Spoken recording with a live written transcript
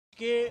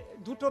আজকে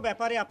দুটো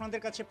ব্যাপারে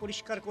আপনাদের কাছে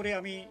পরিষ্কার করে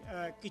আমি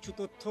কিছু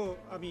তথ্য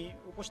আমি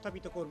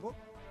উপস্থাপিত করব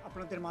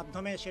আপনাদের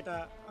মাধ্যমে, সেটা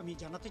আমি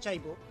জানাতে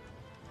চাইব।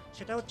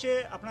 সেটা হচ্ছে,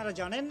 আপনারা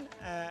জানেন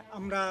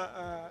আমরা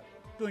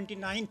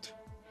 29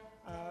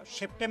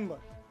 সেপ্টেম্বর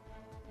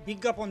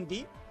বিজ্ঞাপন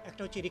দিই।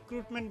 একটা হচ্ছে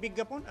রিক্রুটমেন্ট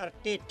বিজ্ঞাপন আর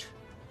টেট।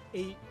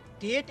 এই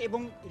টেট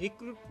এবং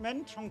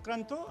রিক্রুটমেন্ট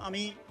সংক্রান্ত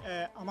আমি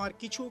আমার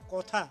কিছু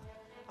কথা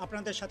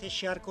আপনাদের সাথে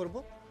শেয়ার করব।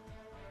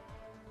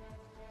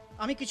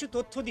 আমি কিছু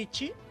তথ্য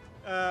দিচ্ছি।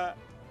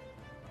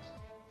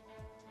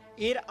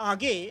 এর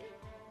আগে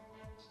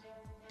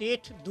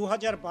টেট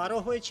 2012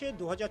 হয়েছে,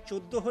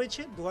 2014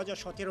 হয়েছে,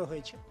 2017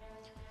 হয়েছে।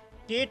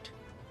 টেট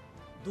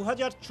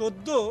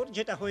 2014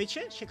 যেটা হয়েছে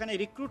সেখানে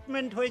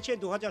রিক্রুটমেন্ট হয়েছে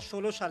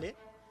 2016 সালে।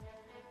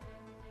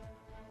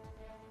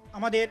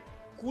 আমাদের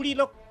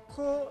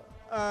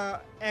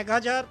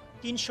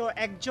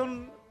 20,01,301 জন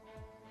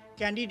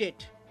ক্যান্ডিডেট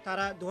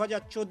তারা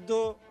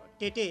 2014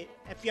 টেটে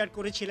অ্যাপিয়ার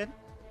করেছিলেন।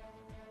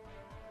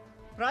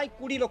 প্রায়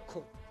 20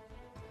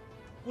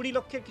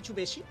 লক্ষের কিছু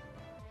বেশি,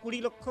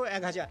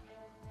 20,01,000,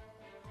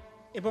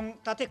 এবং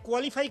তাতে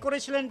কোয়ালিফাই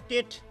করেছিলেন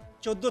টেট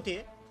 14তে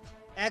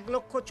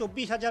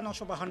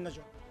 1,24,952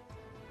 জন।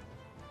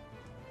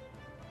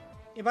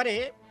 এবারে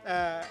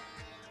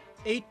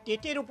এই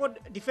টেটের উপর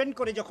ডিপেন্ড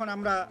করে যখন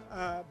আমরা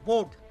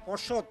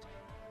পর্ষদ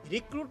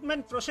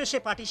রিক্রুটমেন্ট প্রসেসে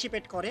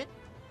পার্টিসিপেট করে,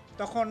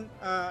 তখন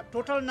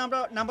total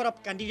number of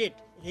candidate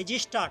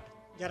registered,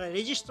 যারা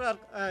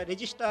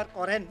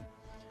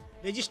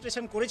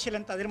রেজিস্ট্রেশন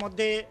করেছিলেন, তাদের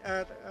মধ্যে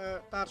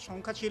তার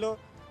সংখ্যা ছিল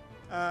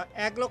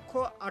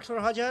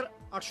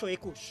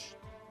 1,18,821।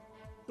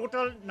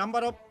 Total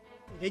number of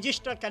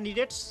registered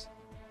candidates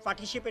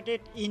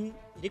participated in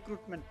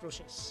recruitment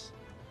process.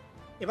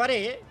 এবারে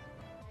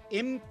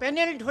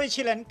এমপ্যানেলড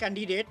হয়েছিলেন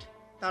ক্যান্ডিডেট,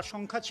 তার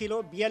সংখ্যা ছিল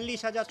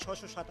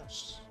 42,627।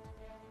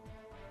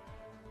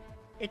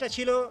 এটা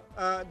ছিল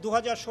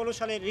 2016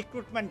 সালের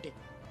রিক্রুটমেন্টে।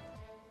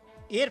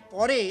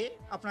 এরপরে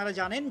আপনারা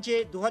জানেন যে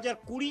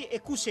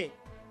 2020-21-এ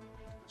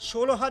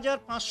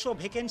 16,500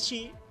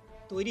 ভ্যাকেন্সি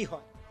তৈরি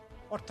হয়,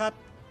 অর্থাৎ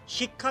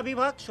শিক্ষা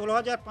বিভাগ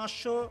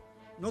 16,500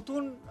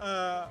 নতুন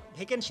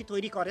ভ্যাকেন্সি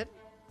তৈরি করেন।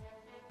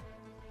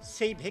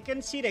 সেই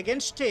ভ্যাকেন্সির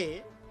এগেনস্টে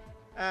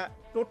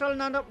total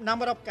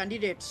number of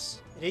candidates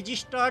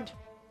registered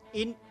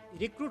in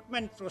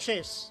recruitment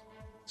process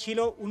ছিল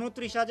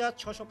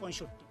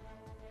 29,665।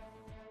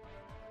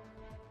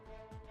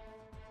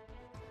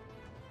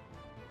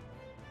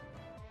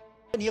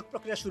 নিয়োগ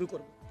প্রক্রিয়া শুরু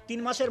করব,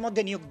 3 মাসের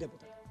মধ্যে নিয়োগ দেব।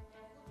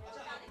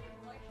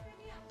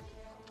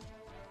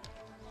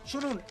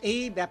 শুনুন,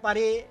 এই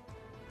ব্যাপারে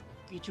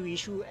কিছু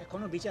ইস্যু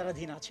এখনো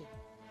বিচারাধীন আছে।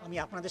 আমি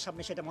আপনাদের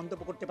সামনে সেটা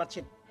মন্তব্য করতে পারছি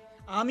না।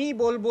 আমি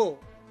বলবো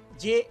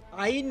যে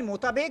আইন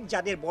মোতাবেক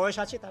যাদের বয়স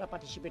আছে তারা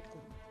পার্টিসিপেট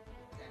করুন।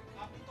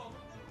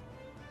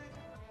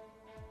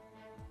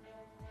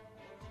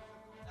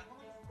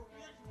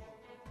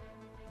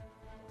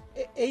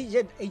 এই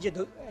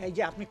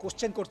যে আপনি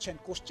কোশ্চেন করছেন,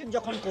 কোশ্চেন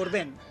যখন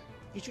করবেন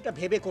কিছুটা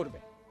ভেবে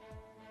করবেন।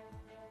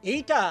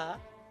 এইটা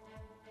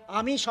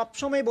আমি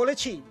সবসময়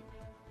বলেছি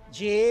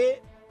যে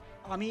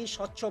আমি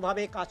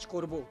স্বচ্ছভাবে কাজ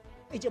করব।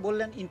 এই যে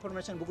বললেন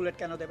ইনফরমেশন বুকলেট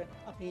কেন দেবেন,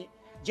 আপনি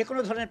যে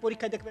কোনো ধরনের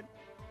পরীক্ষায় দেখবেন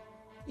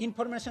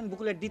ইনফরমেশন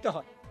বুকলেট দিতে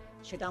হয়,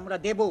 সেটা আমরা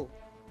দেব।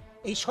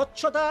 এই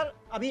স্বচ্ছতার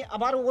আমি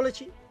আবারও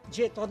বলেছি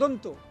যে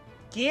তদন্ত,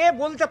 কে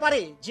বলতে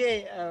পারে যে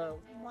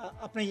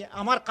আপনি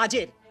আমার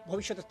কাজের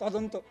ভবিষ্যতে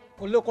তদন্ত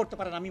করলেও করতে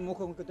পারেন, আমি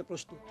মুখোমুখিতে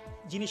প্রস্তুত।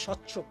 যিনি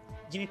স্বচ্ছ,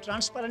 যিনি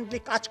ট্রান্সপারেন্টলি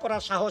কাজ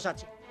করার সাহস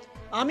আছে।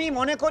 আমি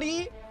মনে করি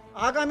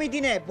আগামী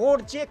দিনে বোর্ড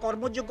যে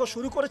কর্মযজ্ঞ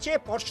শুরু করেছে,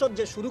 পর্ষদ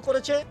যে শুরু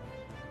করেছে,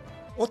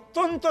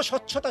 অত্যন্ত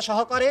স্বচ্ছতা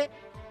সহকারে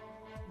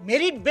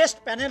মেরিট বেসড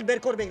প্যানেল বের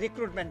করবে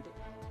রিক্রুটমেন্টে,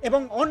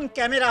 এবং অন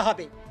ক্যামেরা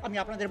হবে। আমি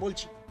আপনাদের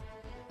বলছি,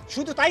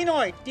 শুধু তাই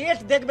নয়, টেট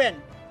দেখবেন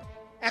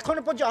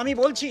এখনো পর্যন্ত আমি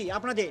বলছি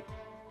আপনাদের,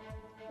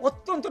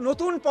 অত্যন্ত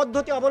নতুন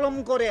পদ্ধতি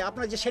অবলম্বন করে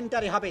আপনার যে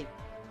সেন্টারে হবে,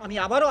 আমি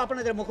আবারও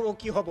আপনাদের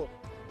মুখোমুখি হব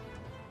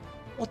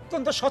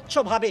অত্যন্ত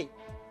স্বচ্ছভাবে।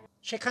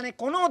 সেখানে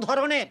কোনো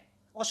ধরনের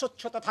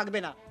অস্বচ্ছতা থাকবে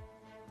না,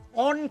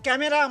 অন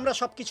ক্যামেরা আমরা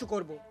সব কিছু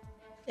করব।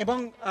 এবং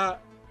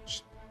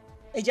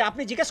এই যে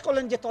আপনি জিজ্ঞেস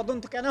করলেন যে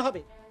তদন্ত কেন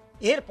হবে,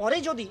 এরপরে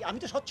যদি আমি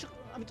তো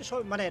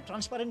মানে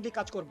ট্রান্সপারেন্টলি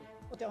কাজ করব,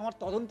 ওতে আমার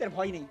তদন্তের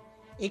ভয় নেই।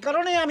 এই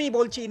কারণে আমি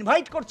বলছি,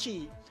 ইনভাইট করছি,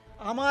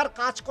 আমার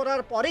কাজ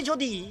করার পরে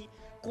যদি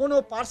কোনো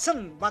পার্সন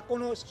বা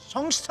কোনো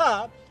সংস্থা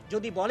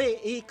যদি বলে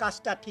এই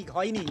কাজটা ঠিক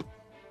হয়নি,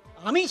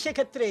 আমি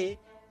সেক্ষেত্রে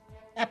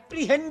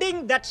অ্যাপ্রিহেন্ডিং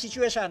দ্যাট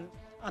সিচুয়েশান,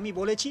 আমি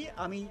বলেছি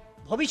আমি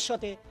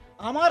ভবিষ্যতে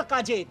আমার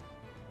কাজের,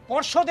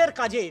 পর্ষদের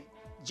কাজের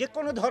যে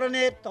কোনো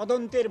ধরনের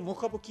তদন্তের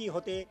মুখোমুখি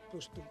হতে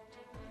প্রস্তুত।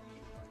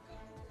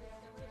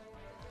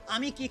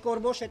 আমি কি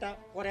করব সেটা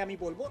পরে আমি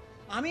বলবো।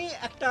 আমি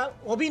একটা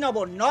অভিনব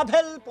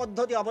নভেল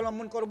পদ্ধতি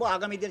অবলম্বন করব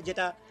আগামীদের,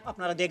 যেটা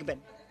আপনারা দেখবেন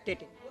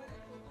টেটে।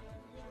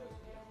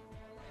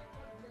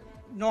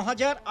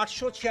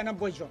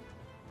 9,896 জন।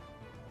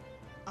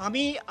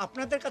 আমি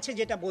আপনাদের কাছে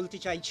যেটা বলতে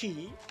চাইছি,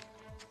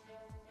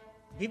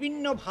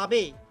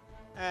 বিভিন্নভাবে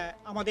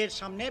আমাদের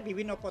সামনে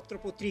বিভিন্ন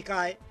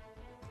পত্রপত্রিকায়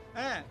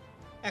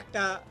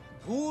একটা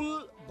ভুল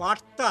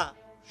বার্তা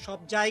সব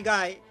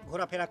জায়গায়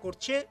ঘোরাফেরা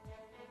করছে।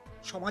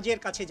 সমাজের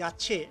কাছে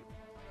যাচ্ছে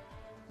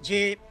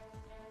যে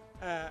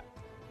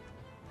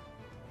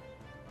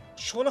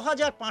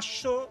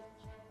 16,500,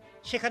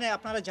 সেখানে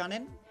আপনারা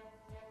জানেন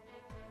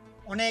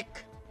অনেক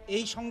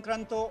এই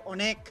সংক্রান্ত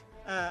অনেক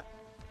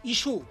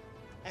ইস্যু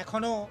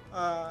এখনও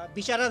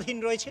বিচারাধীন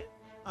রয়েছে,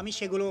 আমি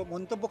সেগুলো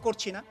মন্তব্য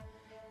করছি না।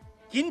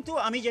 কিন্তু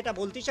আমি যেটা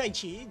বলতে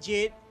চাইছি যে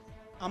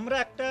আমরা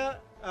একটা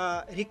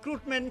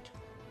রিক্রুটমেন্ট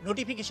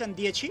নোটিফিকেশান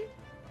দিয়েছি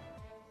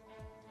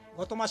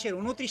গত মাসের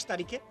 29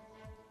 তারিখে।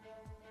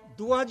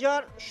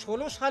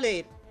 2016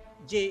 সালের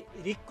যে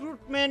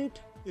রিক্রুটমেন্ট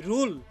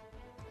রুল,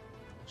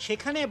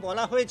 সেখানে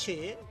বলা হয়েছে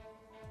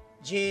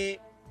যে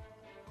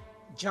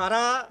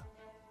যারা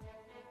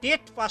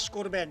টেট পাস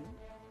করবেন,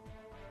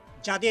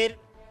 যাদের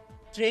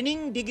ট্রেনিং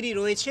ডিগ্রি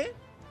রয়েছে,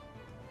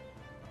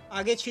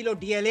 আগে ছিল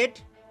ডিএলএড,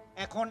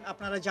 এখন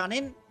আপনারা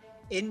জানেন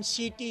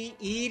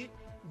এনসিটিইর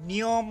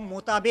নিয়ম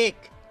মোতাবেক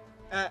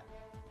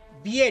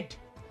বিএড,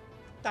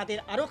 তাদের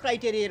আরও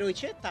ক্রাইটেরিয়া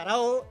রয়েছে,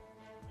 তারাও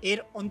এর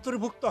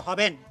অন্তর্ভুক্ত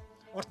হবেন।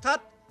 অর্থাৎ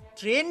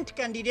ট্রেন্ড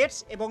ক্যান্ডিডেটস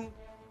এবং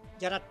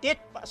যারা টেট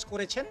পাস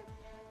করেছেন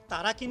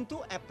তারা কিন্তু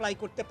অ্যাপ্লাই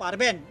করতে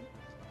পারবেন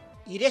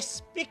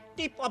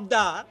irrespective of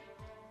the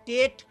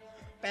TET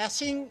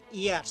passing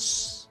years.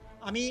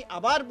 আমি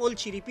আবার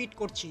বলছি, রিপিট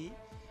করছি,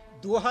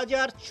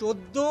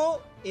 2014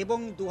 এবং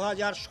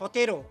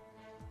 2017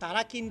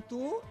 তারা কিন্তু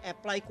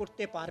অ্যাপ্লাই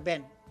করতে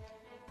পারবেন।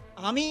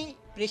 আমি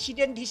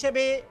প্রেসিডেন্ট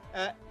হিসেবে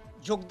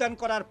যোগদান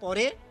করার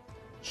পরে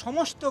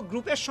সমস্ত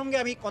গ্রুপের সঙ্গে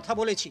আমি কথা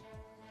বলেছি।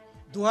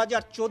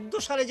 2014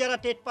 সালে যারা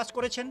টেট পাস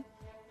করেছেন,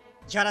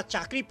 যারা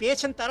চাকরি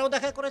পেয়েছেন তারাও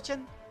দেখা করেছেন,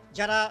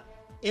 যারা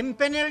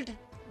এমপ্যানেলড,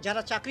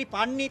 যারা চাকরি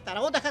পাননি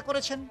তারাও দেখা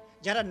করেছেন,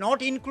 যারা নট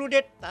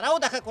ইনক্লুডেড তারাও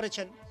দেখা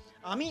করেছেন।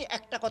 আমি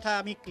একটা কথা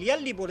আমি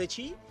ক্লিয়ারলি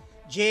বলেছি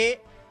যে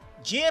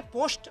যে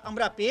পোস্ট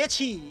আমরা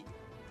পেয়েছি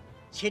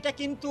সেটা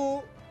কিন্তু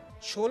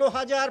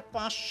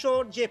 16,500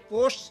 যে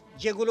পোস্ট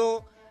যেগুলো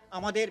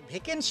আমাদের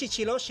ভ্যাকেন্সি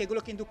ছিল সেগুলো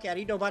কিন্তু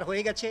ক্যারিড ওভার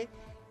হয়ে গেছে।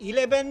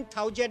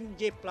 11,000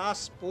 যে প্লাস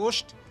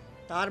পোস্ট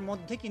তার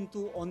মধ্যে কিন্তু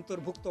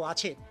অন্তর্ভুক্ত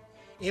আছে।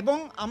 এবং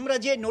আমরা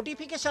যে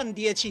নোটিফিকেশান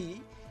দিয়েছি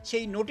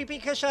সেই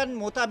নোটিফিকেশান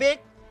মোতাবেক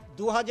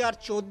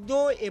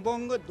 2014 এবং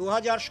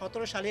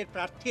 2017 সালের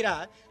প্রার্থীরা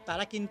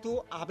তারা কিন্তু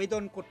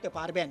আবেদন করতে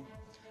পারবেন।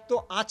 তো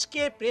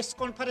আজকে প্রেস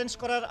কনফারেন্স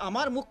করার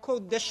আমার মুখ্য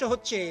উদ্দেশ্য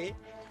হচ্ছে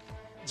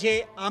যে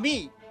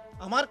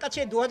আমার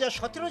কাছে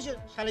 2017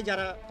 সালে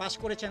যারা পাস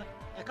করেছেন,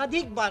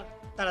 একাধিকবার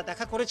তারা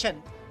দেখা করেছেন,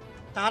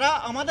 তারা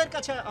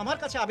আমার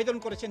কাছে আবেদন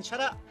করেছেন,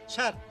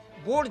 স্যার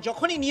বোর্ড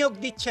যখনই নিয়োগ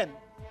দিচ্ছেন,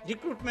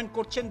 রিক্রুটমেন্ট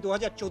করছেন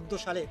 2014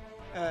 সালে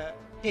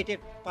টেটের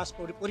পাস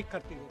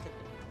পরীক্ষার্থীদের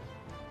ক্ষেত্রে।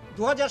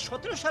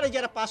 2017 সালে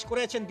যারা পাস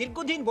করেছেন,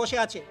 দীর্ঘদিন বসে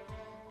আছে,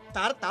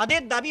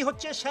 তাদের দাবি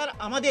হচ্ছে, স্যার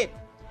আমাদের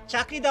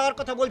চাকরি দেওয়ার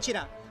কথা বলছি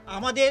না,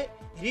 আমাদের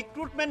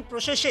রিক্রুটমেন্ট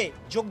প্রসেসে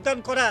যোগদান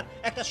করার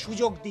একটা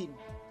সুযোগ দিন।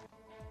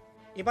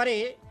 এবারে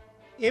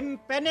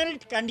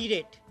empanelled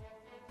candidate,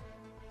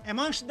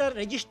 amongst the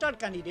registered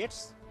candidates,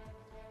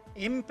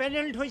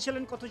 empanelled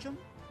হয়েছিলেন কতজন?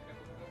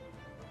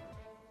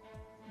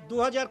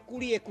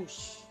 2020-21,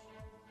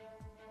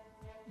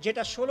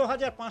 যেটা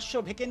 16,500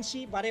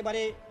 ভ্যাকেন্সি, বারে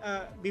বারে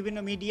বিভিন্ন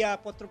মিডিয়া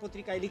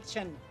পত্রপত্রিকায়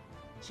লিখছেন,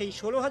 সেই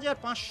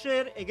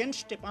 16,500-এর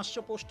এগেনস্টে,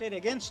 500 পোস্টের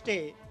এগেনস্টে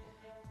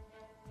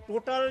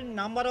total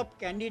number of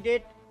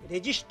candidate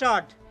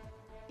registered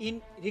in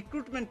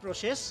recruitment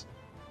process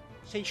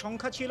সেই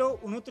সংখ্যা ছিল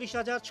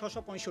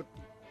 29,665,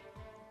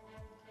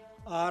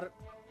 আর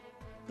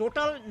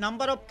total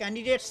number of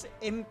candidates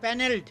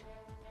empanelled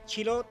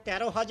ছিল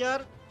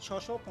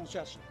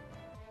 13,685,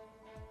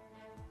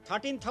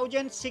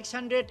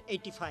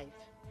 13,685,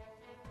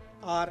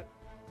 আর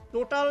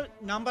total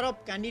number of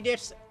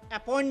candidates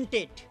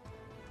appointed,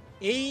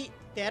 এই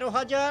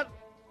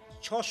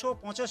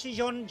 13,685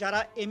 জন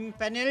যারা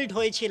এমপ্যানেলড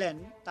হয়েছিলেন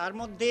তার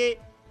মধ্যে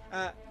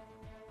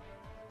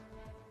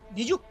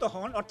নিযুক্ত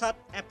হন, অর্থাৎ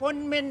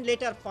অ্যাপয়েন্টমেন্ট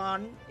লেটার পান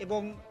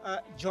এবং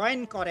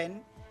জয়েন করেন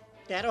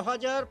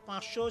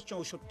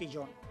 13,564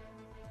 জন।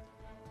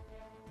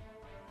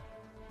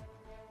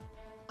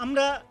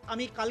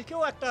 আমি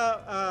কালকেও একটা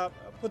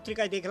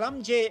পত্রিকায় দেখলাম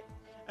যে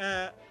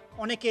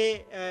অনেকে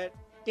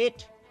টেট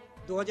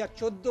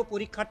 2014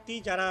 পরীক্ষার্থী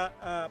যারা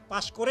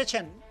পাস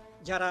করেছেন,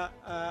 যারা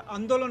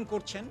আন্দোলন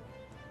করছেন,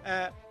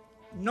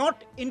 নট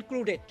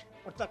ইনক্লুডেড,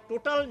 অর্থাৎ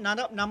total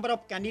number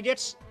of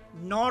candidates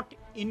not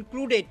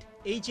included,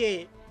 এই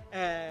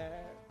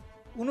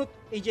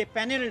যে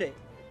প্যানেলে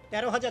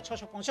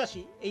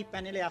 13,685 এই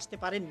প্যানেলে আসতে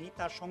পারেননি,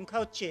 তার সংখ্যা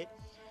হচ্ছে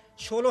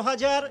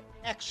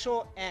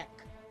 16,101,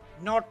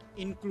 নট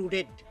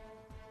ইনক্লুডেড।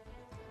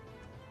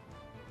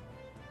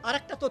 আর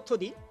একটা তথ্য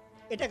দিই,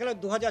 এটা গেল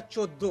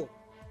 2014।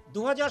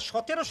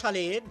 2017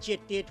 সালের যে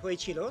টেট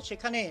হয়েছিল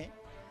সেখানে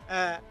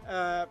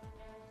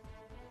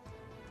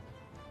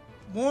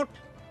মোট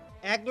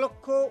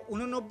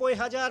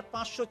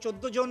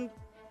 1,89,514 জন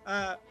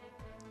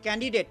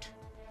ক্যান্ডিডেট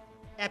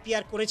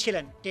অ্যাপিয়ার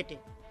করেছিলেন টেটে,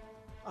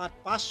 আর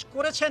পাস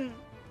করেছেন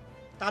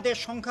তাদের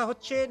সংখ্যা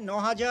হচ্ছে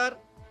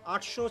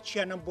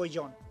 9,896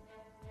 জন।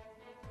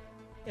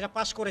 এরা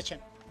পাস করেছেন।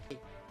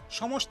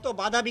 সমস্ত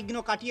বাধা বিঘ্ন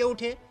কাটিয়ে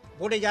উঠে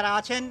বোর্ডে যারা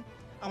আছেন,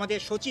 আমাদের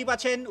সচিব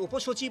আছেন,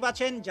 উপসচিব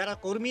আছেন, যারা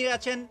কর্মীরা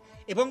আছেন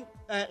এবং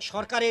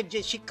সরকারের যে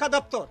শিক্ষা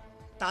দপ্তর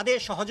তাদের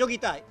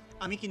সহযোগিতায়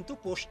আমি কিন্তু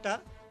পোস্টটা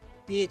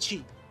পেয়েছি।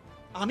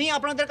 আমি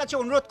আপনাদের কাছে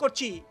অনুরোধ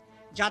করছি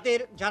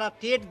যারা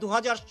টেট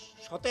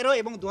 2017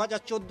 এবং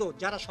 2014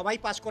 যারা সবাই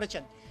পাস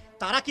করেছেন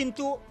তারা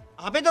কিন্তু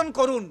আবেদন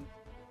করুন।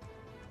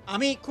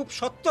 আমি খুব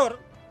সত্তর,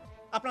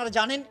 আপনারা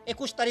জানেন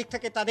 21 তারিখ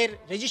থেকে তাদের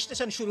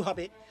রেজিস্ট্রেশন শুরু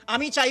হবে।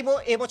 আমি চাইবো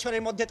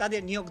এবছরের মধ্যে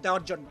তাদের নিয়োগ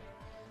দেওয়ার জন্য।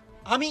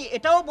 আমি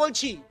এটাও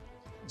বলছি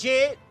যে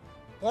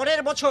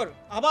পরের বছর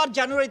আবার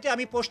জানুয়ারিতে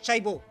আমি পোস্ট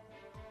চাইব।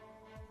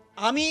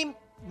 আমি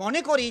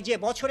মনে করি যে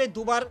বছরে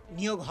দুবার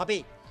নিয়োগ হবে।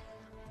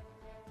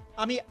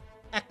 আমি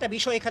একটা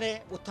বিষয় এখানে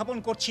উত্থাপন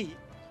করছি।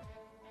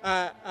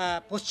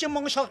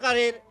 পশ্চিমবঙ্গ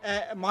সরকারের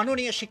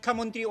মাননীয়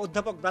শিক্ষামন্ত্রী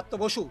অধ্যাপক ব্রাত্য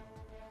বসু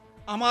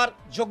আমার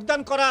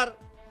যোগদান করার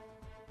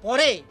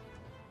পরে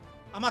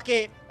আমাকে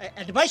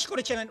অ্যাডভাইস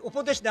করেছিলেন,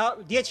 উপদেশ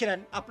দিয়েছিলেন।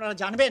 আপনারা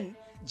জানবেন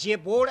যে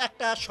বোর্ড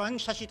একটা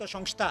স্বয়ংশাসিত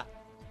সংস্থা।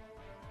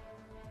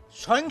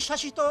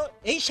 স্বয়ংশাসিত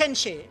এই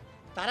সেন্সে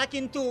তারা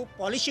কিন্তু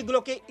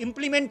পলিসিগুলোকে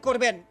ইমপ্লিমেন্ট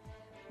করবেন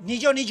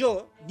নিজ নিজ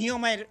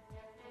নিয়মের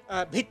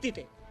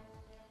ভিত্তিতে,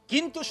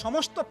 কিন্তু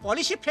সমস্ত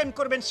পলিসি ফ্রেম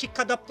করবেন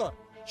শিক্ষা দপ্তর,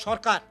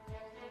 সরকার।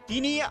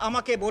 তিনি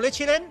আমাকে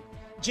বলেছিলেন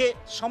যে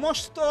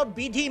সমস্ত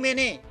বিধি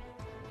মেনে,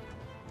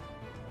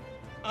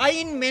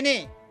 আইন মেনে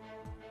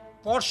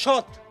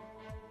পর্ষদ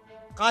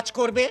কাজ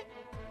করবে।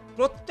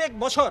 প্রত্যেক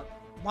বছর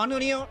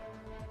মাননীয়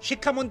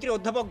শিক্ষামন্ত্রী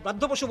অধ্যাপক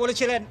ব্রাত্য বসু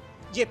বলেছিলেন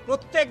যে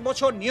প্রত্যেক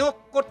বছর নিয়োগ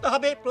করতে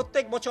হবে,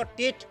 প্রত্যেক বছর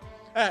টেট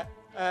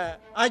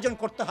আয়োজন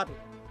করতে হবে।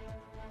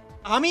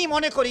 আমি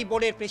মনে করি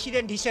বোর্ডের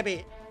প্রেসিডেন্ট হিসেবে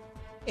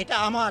এটা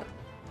আমার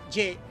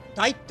যে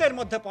দায়িত্বের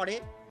মধ্যে পড়ে।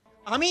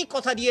 আমি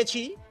কথা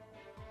দিয়েছি,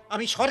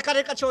 আমি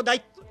সরকারের কাছেও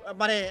দায়িত্ব,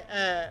 মানে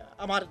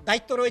আমার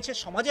দায়িত্ব রয়েছে,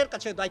 সমাজের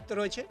কাছেও দায়িত্ব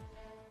রয়েছে।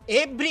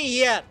 এভরি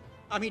ইয়ার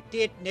আমি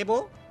টেট নেব।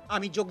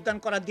 আমি যোগদান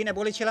করার দিনে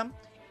বলেছিলাম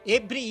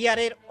এভরি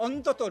ইয়ারের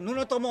অন্তত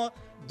ন্যূনতম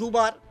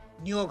দুবার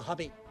নিয়োগ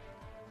হবে।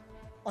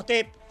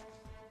 অতএব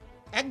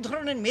এক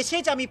ধরনের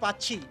মেসেজ আমি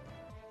পাচ্ছি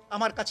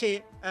আমার কাছে।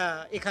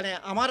 এখানে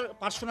আমার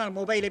পার্সোনাল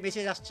মোবাইলে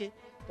মেসেজ আসছে,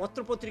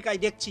 পত্রপত্রিকায়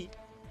দেখছি,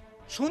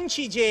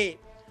 শুনছি যে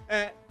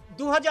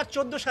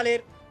 2014 সালের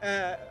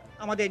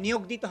আমাদের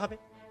নিয়োগ দিতে হবে,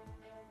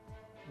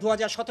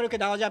 2017কে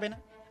দেওয়া যাবে না।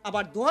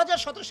 আবার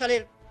 2017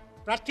 সালের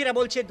প্রার্থীরা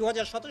বলছে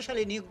 2017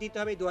 সালে নিয়োগ দিতে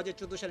হবে,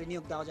 2014 সালে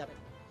নিয়োগ দেওয়া যাবে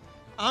না।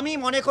 আমি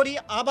মনে করি,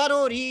 আবারও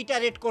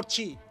রিইটারেট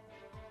করছি,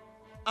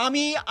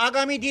 আমি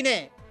আগামী দিনে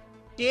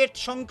টেট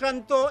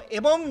সংক্রান্ত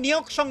এবং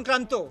নিয়োগ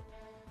সংক্রান্ত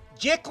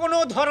যে কোনো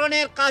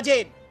ধরনের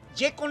কাজের,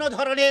 যে কোনো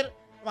ধরনের,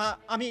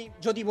 আমি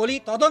যদি বলি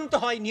তদন্ত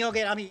হয়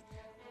নিয়োগের, আমি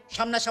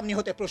সামনাসামনি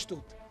হতে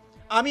প্রস্তুত।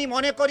 আমি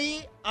মনে করি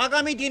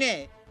আগামী দিনে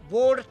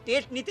বোর্ড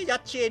টেট নিতে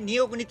যাচ্ছে,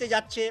 নিয়োগ নিতে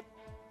যাচ্ছে,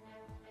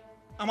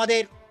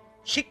 আমাদের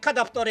শিক্ষা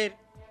দপ্তরের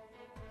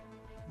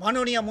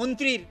মাননীয়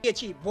মন্ত্রীর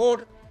দিয়েছি,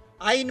 বোর্ড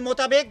আইন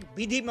মোতাবেক,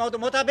 বিধি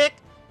মোতাবেক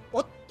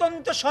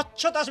অত্যন্ত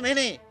স্বচ্ছতা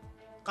মেনে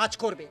কাজ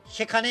করবে।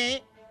 সেখানে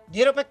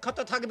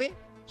নিরপেক্ষতা থাকবে,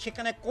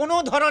 সেখানে কোনো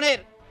ধরনের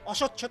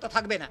অস্বচ্ছতা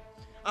থাকবে না।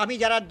 আমি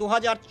যারা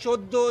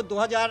 2014,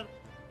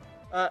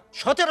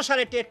 2017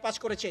 সালে টেট পাস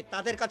করেছে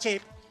তাদের কাছে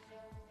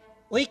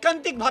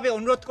ঐকান্তিকভাবে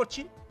অনুরোধ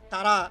করছি,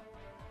 তারা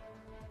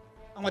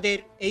আমাদের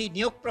এই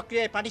নিয়োগ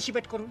প্রক্রিয়ায়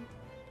পার্টিসিপেট করুন।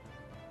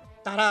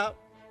 তারা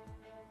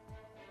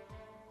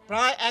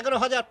প্রায়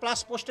 11,000+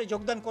 পোস্টে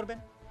যোগদান করবেন।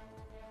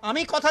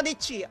 আমি কথা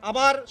দিচ্ছি,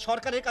 আবার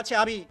সরকারের কাছে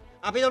আমি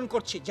আবেদন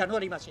করছি,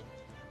 জানুয়ারি মাসে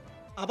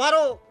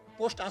আবারও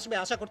পোস্ট আসবে,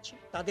 আশা করছি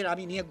তাদের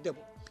আমি নিয়োগ দেব।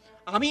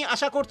 আমি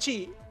আশা করছি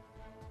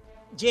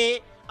যে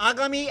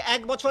আগামী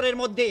 1 বছরের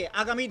মধ্যে,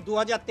 আগামী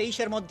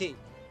 2023-এর মধ্যে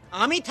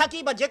আমি থাকি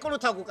বা যে কোনো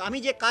থাকুক, আমি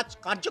যে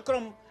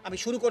কার্যক্রম আমি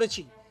শুরু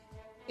করেছি,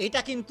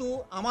 এটা কিন্তু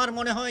আমার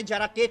মনে হয়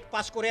যারা টেট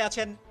পাস করে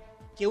আছেন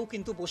কেউ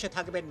কিন্তু বসে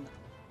থাকবেন না।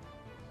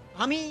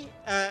 আমি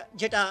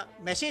যেটা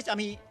মেসেজ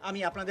আমি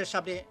আপনাদের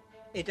সামনে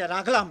এটা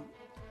রাখলাম,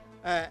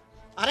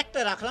 আরেকটা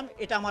রাখলাম,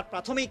 এটা আমার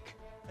প্রাথমিক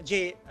যে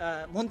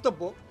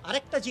মন্তব্য।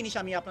 আরেকটা জিনিস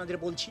আমি আপনাদের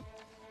বলছি,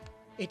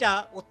 এটা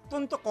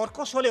অত্যন্ত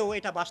কর্কশ হলেও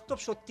এটা বাস্তব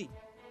সত্যি,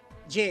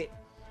 যে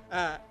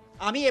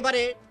আমি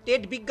এবারে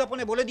টেট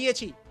বিজ্ঞাপনে বলে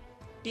দিয়েছি,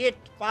 টেট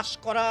পাস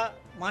করা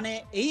মানে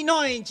এই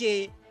নয় যে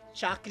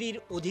চাকরির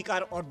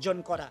অধিকার অর্জন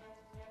করা।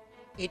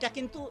 এটা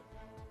কিন্তু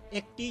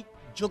একটি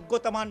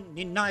যোগ্যতামান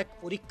নির্ণায়ক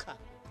পরীক্ষা।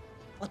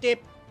 অতএব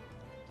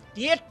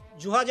টেট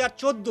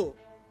 2014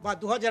 বা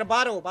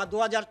 2012 বা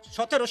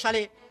 2017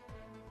 সালে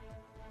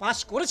পাস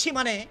করেছি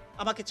মানে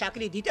আমাকে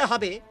চাকরি দিতে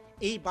হবে,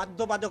 এই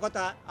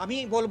বাধ্যবাধকতা আমি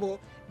বলবো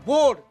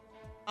বোর্ড,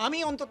 আমি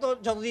অন্তত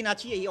যতদিন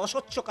আছি এই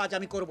অস্বচ্ছ কাজ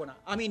আমি করব না।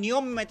 আমি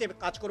নিয়ম মেতে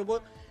কাজ করব।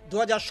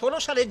 2016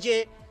 সালের যে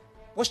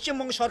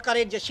পশ্চিমবঙ্গ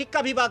সরকারের যে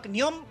শিক্ষা বিভাগ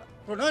নিয়ম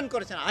প্রণয়ন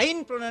করেছেন, আইন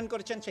প্রণয়ন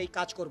করেছেন, সেই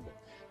কাজ করব।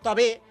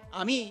 তবে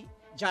আমি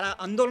যারা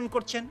আন্দোলন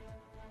করছেন,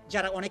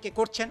 যারা অনেকে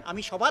করছেন,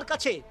 আমি সবার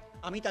কাছে,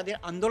 আমি তাদের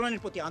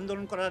আন্দোলনের প্রতি,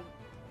 আন্দোলন করার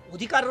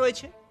অধিকার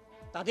রয়েছে,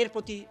 তাদের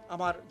প্রতি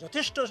আমার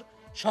যথেষ্ট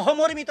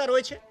সহমর্মিতা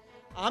রয়েছে।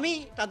 আমি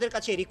তাদের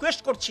কাছে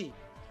রিকোয়েস্ট করছি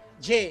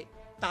যে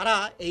তারা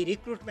এই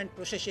রিক্রুটমেন্ট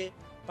প্রসেসে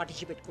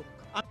পার্টিসিপেট করুক।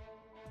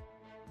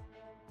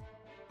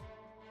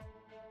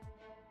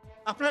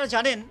 আপনারা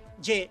জানেন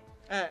যে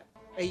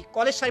এই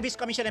কলেজ সার্ভিস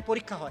কমিশনের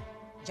পরীক্ষা হয়,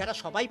 যারা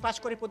সবাই পাস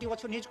করে প্রতি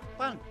বছর নিয়োগ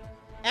পান।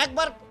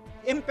 একবার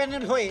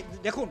প্যানেল হয়ে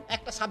দেখুন,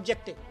 একটা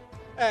সাবজেক্টে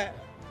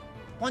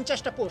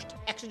 50টা পোস্ট,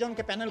 100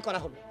 জনকে প্যানেল করা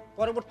হলো,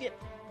 পরবর্তী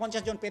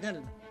 50 জন প্যানেল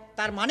না,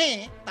 তার মানে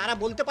তারা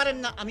বলতে পারেন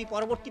না আমি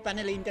পরবর্তী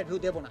প্যানেলে ইন্টারভিউ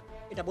দেব না,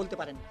 এটা বলতে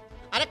পারেন না।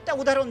 আরেকটা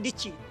উদাহরণ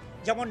দিচ্ছি,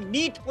 যেমন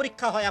নিট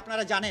পরীক্ষা হয়,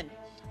 আপনারা জানেন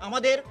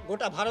আমাদের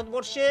গোটা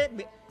ভারতবর্ষে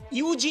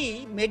ইউজি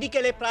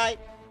মেডিকেলে প্রায়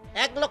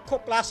 1 লক্ষ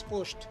প্লাস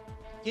পোস্ট,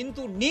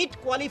 কিন্তু নিট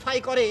কোয়ালিফাই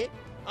করে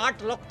 8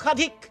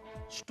 লক্ষাধিক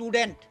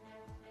স্টুডেন্ট।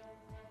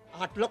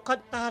 8 লক্ষ,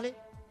 তাহলে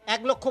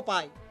 1 লক্ষ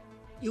পায়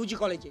ইউজি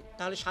কলেজে,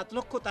 তাহলে 7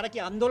 লক্ষ তারা কি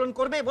আন্দোলন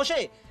করবে বসে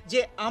যে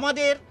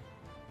আমাদের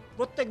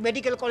প্রত্যেক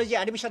মেডিকেল কলেজে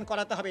অ্যাডমিশন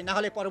করাতে হবে, না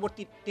হলে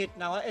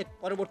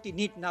পরবর্তী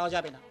নিট নেওয়া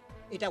যাবে না?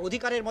 এটা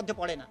অধিকারের মধ্যে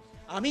পড়ে না।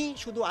 আমি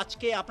শুধু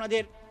আজকে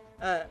আপনাদের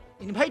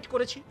ইনভাইট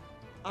করেছি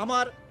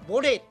আমার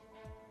বোর্ডের,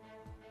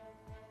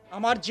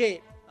 আমার যে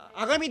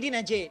আগামী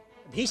দিনে যে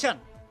ভিশন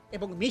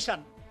এবং মিশন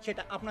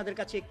সেটা আপনাদের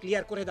কাছে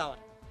ক্লিয়ার করে দেওয়ার।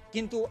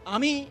 কিন্তু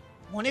আমি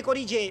মনে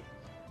করি যে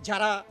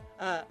যারা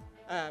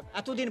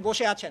এতদিন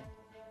বসে আছেন,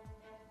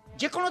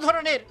 যে কোনো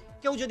ধরনের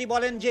কেউ যদি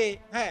বলেন যে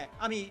হ্যাঁ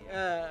আমি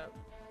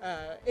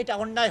এটা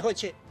অন্যায়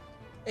হয়েছে,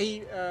 এই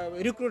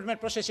রিক্রুটমেন্ট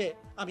প্রসেসে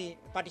আমি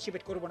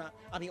পার্টিসিপেট করব না,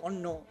 আমি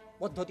অন্য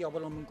পদ্ধতি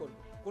অবলম্বন করব,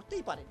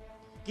 করতেই পারেন।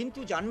 কিন্তু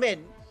জানবেন,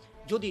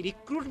 যদি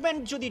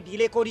রিক্রুটমেন্ট যদি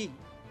ডিলে করি,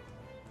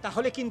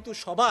 তাহলে কিন্তু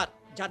সবার,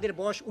 যাদের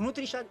বয়স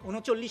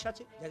 39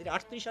 আছে, যাদের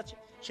 38 আছে,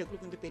 সেগুলো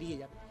কিন্তু পেরিয়ে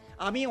যাবে।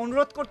 আমি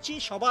অনুরোধ করছি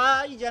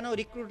সবাই যেন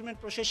রিক্রুটমেন্ট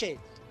প্রসেসে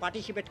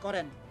পার্টিসিপেট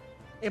করেন,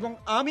 এবং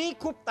আমি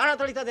খুব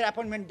তাড়াতাড়ি তাদের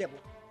অ্যাপয়েন্টমেন্ট দেব,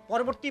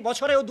 পরবর্তী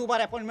বছরেও 2বার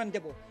অ্যাপয়েন্টমেন্ট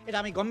দেব। এটা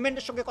আমি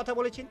গভর্নমেন্টের সঙ্গে কথা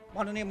বলেছি,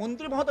 মাননীয়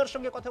মন্ত্রী মহোদয়ের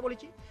সঙ্গে কথা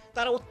বলেছি,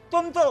 তারা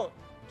অত্যন্ত,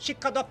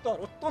 শিক্ষা দপ্তর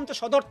অত্যন্ত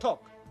সদর্থক,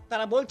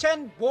 তারা বলছেন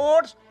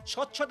বোর্ড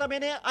স্বচ্ছতা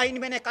মেনে আইন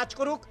মেনে কাজ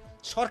করুক,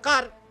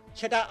 সরকার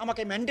সেটা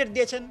আমাকে ম্যান্ডেট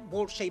দিয়েছেন,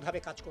 বোর্ড সেইভাবে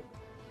কাজ করবে।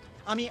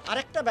 আমি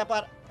আরেকটা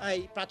ব্যাপার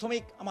এই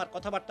প্রাথমিক আমার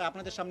কথাবার্তা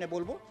আপনাদের সামনে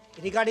বলবো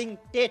রিগার্ডিং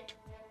টেট।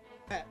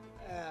 হ্যাঁ,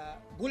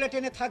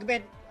 বুলেটিনে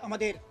থাকবেন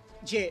আমাদের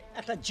যে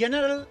একটা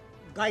জেনারেল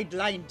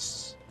গাইডলাইন্স,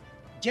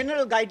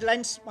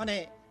 মানে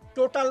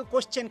টোটাল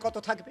কোশ্চেন কত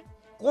থাকবে,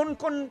 কোন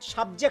কোন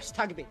সাবজেক্টস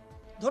থাকবে।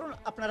 ধরুন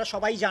আপনারা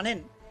সবাই জানেন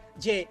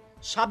যে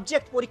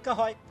সাবজেক্ট পরীক্ষা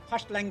হয়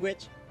ফার্স্ট ল্যাঙ্গুয়েজ,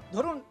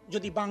 ধরুন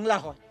যদি বাংলা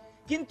হয়,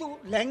 কিন্তু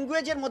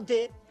ল্যাঙ্গুয়েজের মধ্যে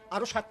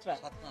আরও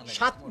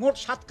মোট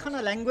 7খানা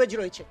ল্যাঙ্গুয়েজ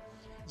রয়েছে,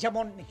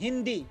 যেমন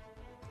হিন্দি,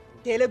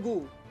 তেলেগু,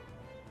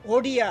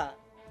 ওড়িয়া,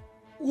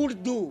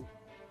 উর্দু,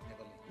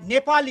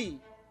 নেপালি,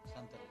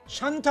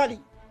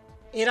 সান্তালি,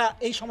 এরা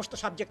এই সমস্ত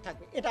সাবজেক্ট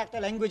থাকবে। এটা একটা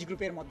ল্যাঙ্গুয়েজ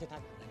গ্রুপের মধ্যে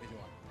থাকবে,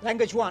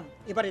 ল্যাঙ্গুয়েজ 1।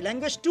 এবারে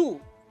ল্যাঙ্গুয়েজ 2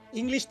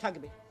 ইংলিশ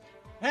থাকবে,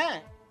 হ্যাঁ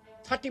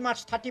 30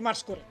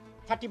 মার্কস করে,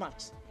 30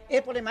 মার্কস।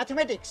 এরপরে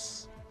ম্যাথমেটিক্স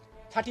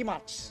 30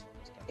 মার্কস,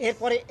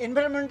 এরপরে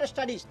এনভায়রনমেন্টাল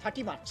স্টাডিজ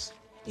 30 মার্কস।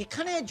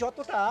 এখানে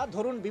যতটা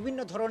ধরুন বিভিন্ন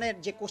ধরনের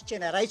যে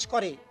কোশ্চেন অ্যারাইজ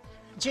করে,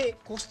 যে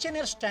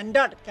কোশ্চেনের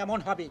স্ট্যান্ডার্ড কেমন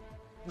হবে,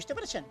 বুঝতে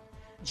পেরেছেন?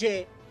 যে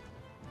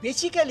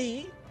বেসিক্যালি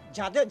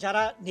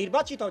যারা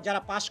নির্বাচিত,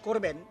 যারা পাস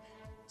করবেন,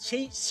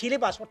 সেই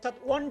সিলেবাস অর্থাৎ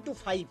 1 to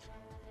 5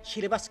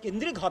 সিলেবাস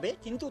কেন্দ্রিক হবে,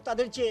 কিন্তু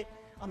তাদের যে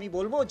আমি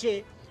বলবো যে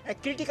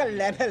ক্রিটিক্যাল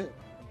লেভেল,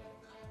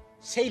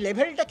 সেই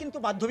লেভেলটা কিন্তু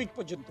মাধ্যমিক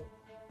পর্যন্ত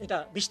এটা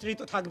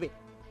বিস্তৃত থাকবে।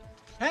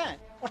 হ্যাঁ,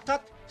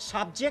 অর্থাৎ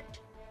সাবজেক্ট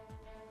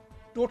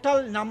টোটাল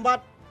নাম্বার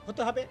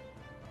হতে হবে,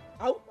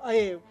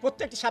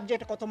 প্রত্যেকটি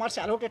সাবজেক্টে কত মার্কস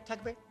অ্যালোটেড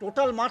থাকবে,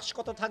 টোটাল মার্কস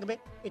কত থাকবে,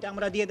 এটা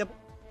আমরা দিয়ে দেব,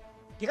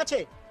 ঠিক আছে?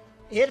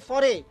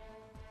 এরপরে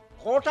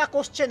কটা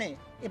কোশ্চেনে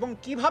এবং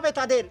কিভাবে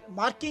তাদের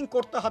মার্কিং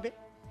করতে হবে,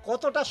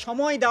 কতটা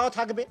সময় দেওয়া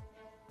থাকবে,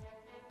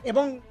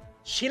 এবং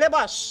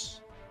সিলেবাস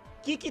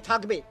কি কি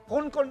থাকবে,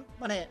 কোন কোন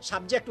মানে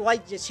সাবজেক্ট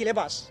ওয়াইজ যে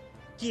সিলেবাস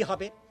কি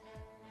হবে,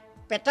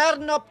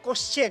 প্যাটার্ন অফ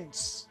কোশ্চেন্স।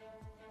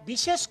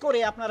 বিশেষ করে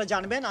আপনারা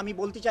জানবেন, আমি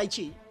বলতে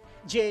চাইছি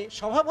যে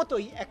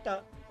স্বভাবতই একটা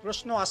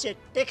প্রশ্ন আসে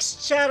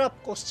টেক্সচার অফ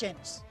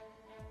কোশ্চেন্স।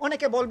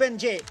 অনেকে বলবেন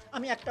যে,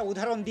 আমি একটা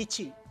উদাহরণ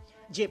দিচ্ছি,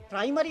 যে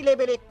প্রাইমারি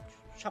লেভেলে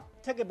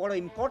সবথেকে বড়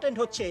ইম্পর্টেন্ট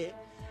হচ্ছে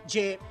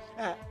যে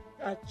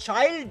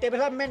চাইল্ড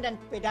ডেভেলপমেন্ট অ্যান্ড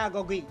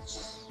পেডাগজিক্স।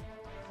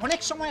 অনেক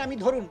সময় আমি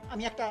ধরুন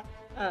আমি একটা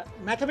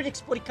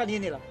ম্যাথমেটিক্স পরীক্ষা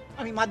নিয়ে নিলাম,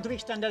 আমি মাধ্যমিক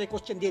স্ট্যান্ডার্ডে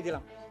কোশ্চেন দিয়ে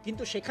দিলাম,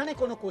 কিন্তু সেখানে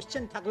কোনো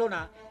কোশ্চেন থাকলো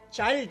না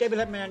চাইল্ড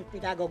ডেভেলপমেন্ট অ্যান্ড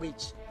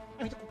পেডাগজিক্স,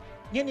 আমি তো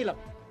নিয়ে নিলাম।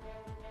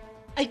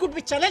 I could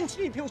be challenge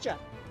in future,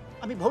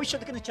 আমি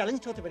ভবিষ্যতে কিন্তু চ্যালেঞ্জ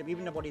হতে পারি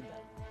বিভিন্ন বডির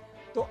দ্বারা।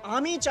 তো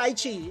আমি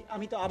চাইছি,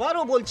 আমি তো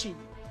আবারও বলছি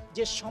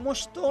যে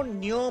সমস্ত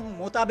নিয়ম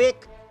মোতাবেক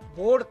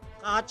বোর্ড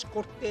কাজ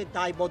করতে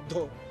দায়বদ্ধ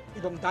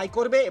এবং দায়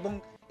করবে, এবং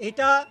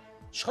এটা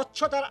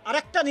স্বচ্ছতার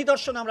আরেকটা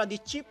নিদর্শন আমরা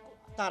দিচ্ছি।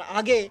 তার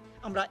আগে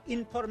আমরা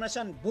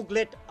ইনফরমেশন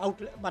বুকলেট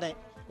মানে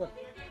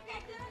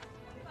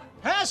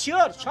হ্যাঁ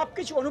শিওর সব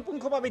কিছু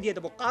অনুপুঙ্খভাবে দিয়ে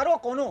দেবো, কারো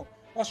কোনো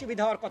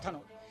অসুবিধা হওয়ার কথা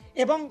নয়।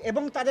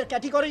 এবং তাদের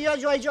ক্যাটেগরি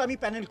ওয়াইজও আমি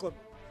প্যানেল করব,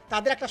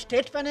 তাদের একটা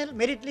স্টেট প্যানেল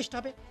মেরিট লিস্ট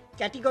হবে,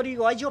 ক্যাটেগরি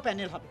ওয়াইজও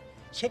প্যানেল হবে,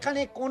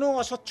 সেখানে কোনো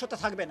অস্বচ্ছতা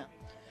থাকবে না।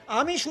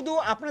 আমি শুধু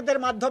আপনাদের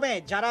মাধ্যমে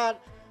যারা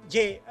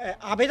যে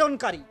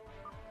আবেদনকারী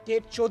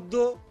টেট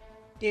 14,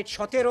 টেট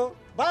 17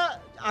 বা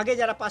আগে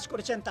যারা পাস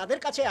করেছেন, তাদের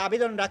কাছে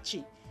আবেদন রাখছি,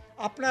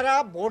 আপনারা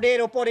বোর্ডের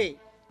ওপরে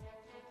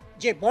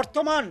যে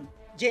বর্তমান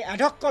যে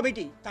অ্যাডহক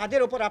কমিটি,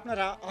 তাদের ওপর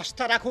আপনারা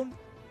আস্থা রাখুন।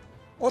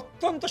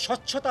 অত্যন্ত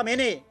স্বচ্ছতা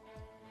মেনে,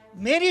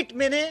 মেরিট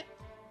মেনে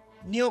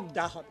নিয়োগ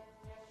দেওয়া হবে,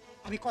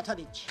 আমি কথা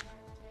দিচ্ছি।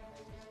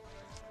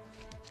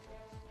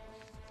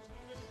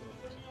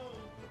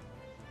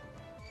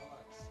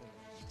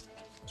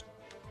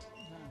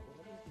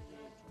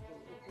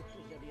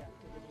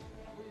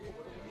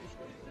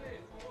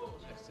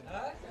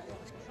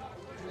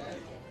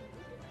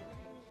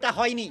 তা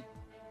হয়নি,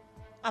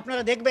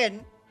 আপনারা দেখবেন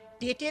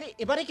টেটের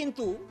এবারে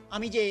কিন্তু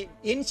আমি যে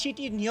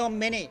এনসিটির নিয়ম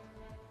মেনে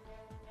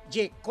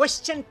যে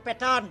কোয়েশ্চেন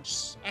প্যাটার্নস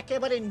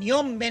একেবারে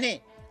নিয়ম মেনে,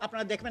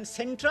 আপনারা দেখবেন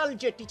সেন্ট্রাল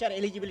যে টিচার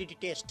এলিজিবিলিটি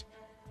টেস্ট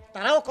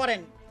তারাও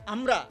করেন।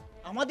 আমরা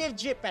আমাদের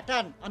যে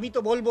প্যাটার্ন, আমি তো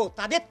বলবো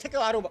তাদের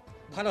থেকেও আরও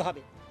ভালো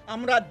হবে।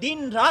 আমরা দিন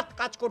রাত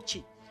কাজ করছি।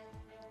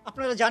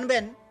 আপনারা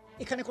জানবেন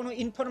এখানে কোনো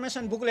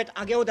ইনফরমেশন বুকলেট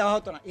আগেও দেওয়া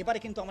হতো না, এবারে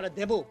কিন্তু আমরা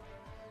দেব,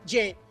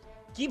 যে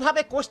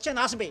কিভাবে কোশ্চেন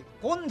আসবে,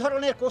 কোন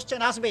ধরনের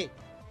কোশ্চেন আসবে,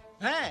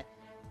 হ্যাঁ,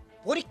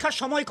 পরীক্ষার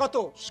সময় কত,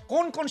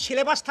 কোন কোন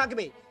সিলেবাস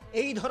থাকবে,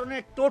 এই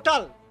ধরনের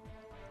টোটাল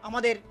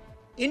আমাদের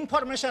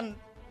ইনফরমেশন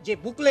যে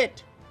বুকলেট,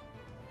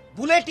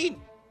 বুলেটিন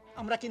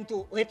আমরা কিন্তু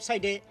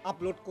ওয়েবসাইটে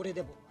আপলোড করে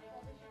দেব।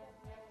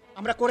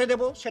 আমরা করে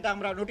দেব, সেটা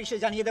আমরা নোটিশে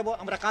জানিয়ে দেব,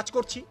 আমরা কাজ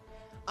করছি।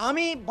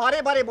 আমি বারে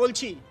বারে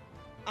বলছি,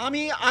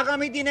 আমি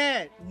আগামী দিনে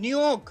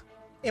নিয়োগ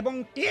এবং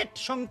টেট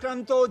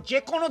সংক্রান্ত যে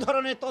কোনো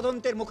ধরনের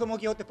তদন্তের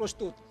মুখোমুখি হতে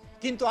প্রস্তুত,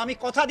 কিন্তু আমি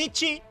কথা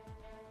দিচ্ছি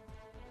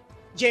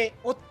যে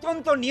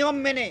অত্যন্ত নিয়ম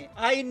মেনে,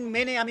 আইন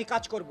মেনে আমি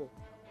কাজ করব।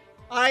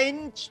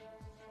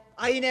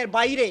 আইনের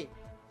বাইরে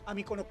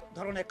আমি কোনো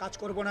ধরনের কাজ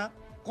করব না,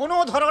 কোনো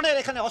ধরনের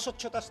এখানে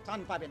অস্বচ্ছতার স্থান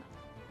পাবে না।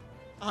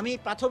 আমি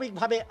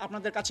প্রাথমিকভাবে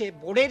আপনাদের কাছে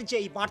বোর্ডের যে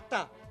এই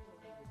বার্তা,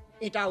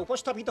 এটা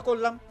উপস্থাপিত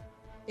করলাম,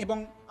 এবং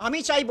আমি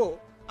চাইব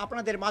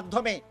আপনাদের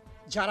মাধ্যমে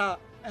যারা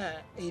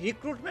এই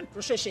রিক্রুটমেন্ট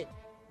প্রসেসে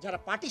যারা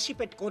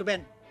পার্টিসিপেট করবেন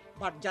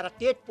বা যারা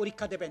টেট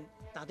পরীক্ষা দেবেন,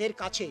 তাদের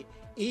কাছে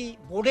এই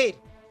বোর্ডের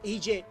এই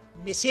যে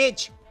মেসেজ,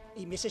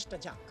 এই মেসেজটা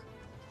যাক।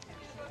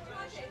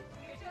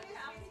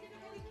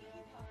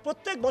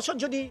 প্রত্যেক বছর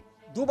যদি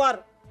দুবার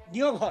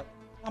নিয়োগ হয়,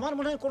 আমার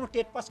মনে হয় কোনো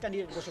টেট পাস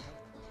ক্যান্ডিডেট বসে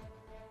থাকে।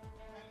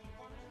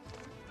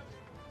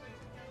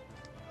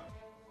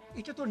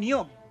 এটা তো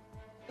নিয়ম,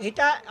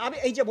 এটা আমি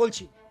এই যে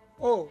বলছি,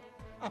 ও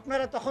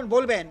আপনারা তখন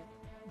বলবেন,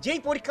 যেই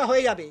পরীক্ষা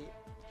হয়ে যাবে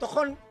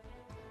তখন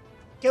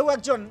কেউ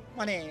একজন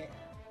মানে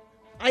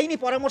আইনি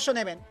পরামর্শ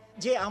নেবেন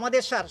যে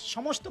আমাদের স্যার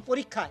সমস্ত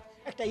পরীক্ষায়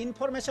একটা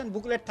ইনফরমেশন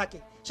বুকলেট থাকে,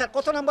 স্যার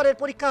কত নম্বরের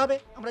পরীক্ষা হবে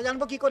আমরা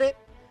জানবো কি করে?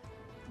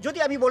 যদি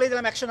আমি বলে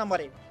দিলাম 100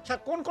 নম্বরের, স্যার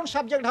কোন কোন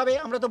সাবজেক্ট হবে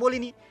আমরা তো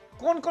বলিনি,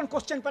 কোন কোন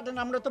কোশ্চেন প্যাটার্ন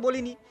আমরা তো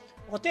বলিনি।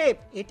 অতএব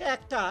এটা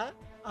একটা,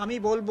 আমি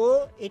বলবো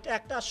এটা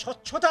একটা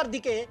স্বচ্ছতার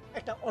দিকে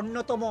একটা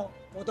অন্যতম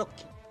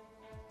পদক্ষেপ।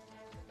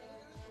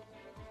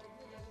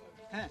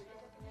 হ্যাঁ,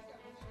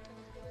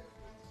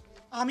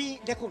 আমি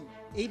দেখুন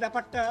এই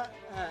ব্যাপারটা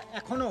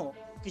এখনও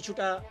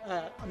কিছুটা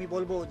আমি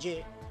বলবো যে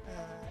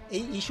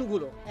এই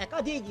ইস্যুগুলো,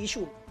 একাধিক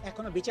ইস্যু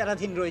এখনও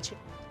বিচারাধীন রয়েছে।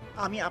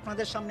 আমি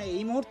আপনাদের সামনে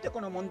এই মুহূর্তে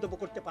কোনো মন্তব্য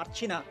করতে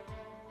পারছি না।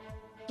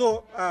 তো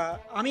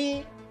আমি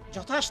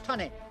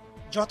যথাস্থানে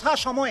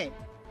যথাসময়ে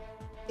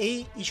এই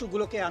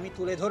ইস্যুগুলোকে আমি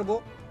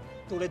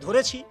তুলে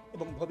ধরেছি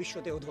এবং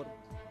ভবিষ্যতেও ধরব।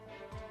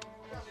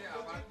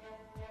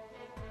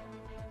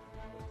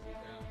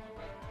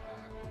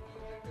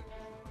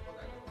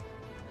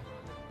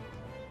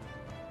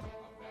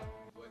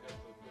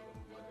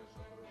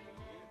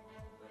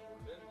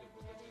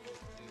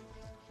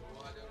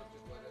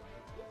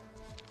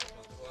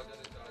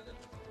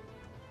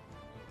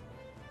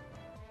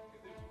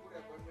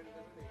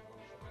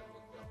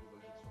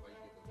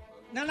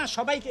 না না,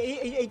 সবাইকে এই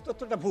এই এই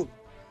তথ্যটা ভুল।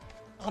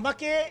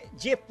 আমাকে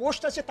যে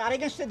পোস্ট আছে তার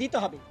এগেনস্টে দিতে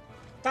হবে।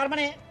 তার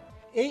মানে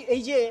এই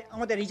এই যে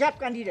আমাদের রিজার্ভ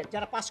ক্যান্ডিডেট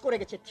যারা পাস করে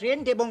গেছে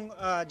ট্রেন্ড এবং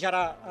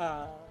যারা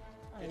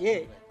ইয়ে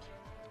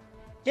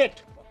টেট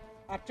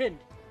আর ট্রেন্ড,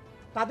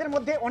 তাদের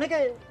মধ্যে অনেকে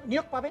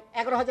নিয়োগ পাবে,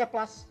 11,000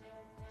 প্লাস,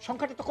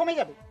 সংখ্যাটা তো কমে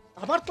যাবে।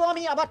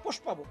 আমি আবার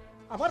পোস্ট পাবো,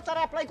 আবার তারা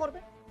অ্যাপ্লাই করবে।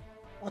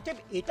 অতএব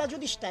এটা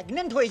যদি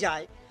স্ট্যাগনেন্ট হয়ে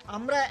যায়,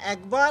 আমরা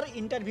একবার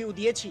ইন্টারভিউ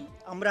দিয়েছি,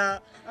 আমরা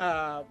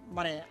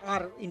মানে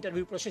আর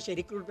ইন্টারভিউ প্রসেসে,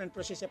 রিক্রুটমেন্ট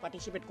প্রসেসে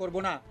পার্টিসিপেট করব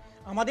না,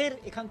 আমাদের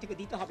এখান থেকে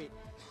দিতে হবে।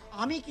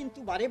 আমি কিন্তু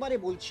বারে বারে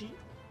বলছি,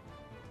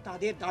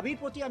 তাদের দাবির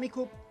প্রতি আমি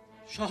খুব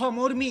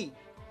সহমর্মী,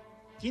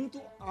 কিন্তু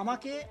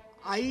আমাকে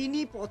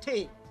আইনি পথে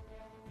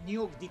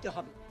নিয়োগ দিতে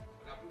হবে।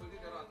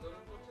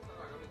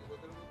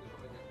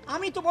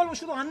 আমি তো বলবো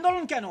শুধু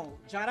আন্দোলন কেন,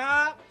 যারা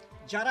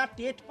যারা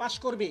টেট পাস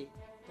করবে,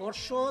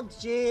 পর্ষদ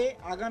যে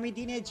আগামী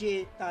দিনে যে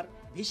তার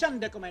ভিশন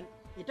ডকুমেন্ট,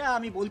 এটা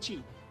আমি বলছি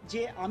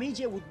যে আমি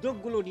যে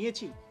উদ্যোগগুলো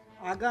নিয়েছি,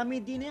 আগামী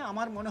দিনে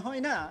আমার মনে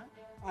হয় না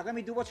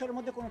আগামী 2 বছরের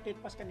মধ্যে কোনো টেট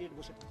পাস ক্যান্ডিডেট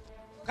বসে থাকবে।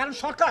 কারণ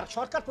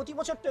সরকার প্রতি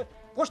বছর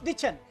পোস্ট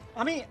দিচ্ছেন।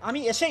 আমি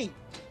এসেই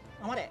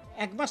আমার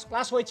 1 মাস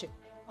ক্লাস হয়েছে,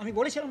 আমি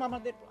বলেছিলাম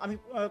আমি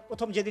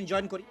প্রথম যেদিন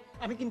জয়েন করি,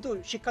 আমি কিন্তু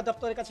শিক্ষা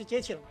দপ্তরের কাছে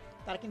চেয়েছিলাম,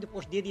 তারা কিন্তু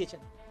পোস্ট দিয়ে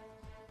দিয়েছেন।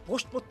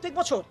 পোস্ট প্রত্যেক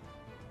বছর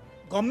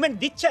গভর্নমেন্ট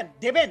দিচ্ছেন,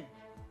 দেবেন।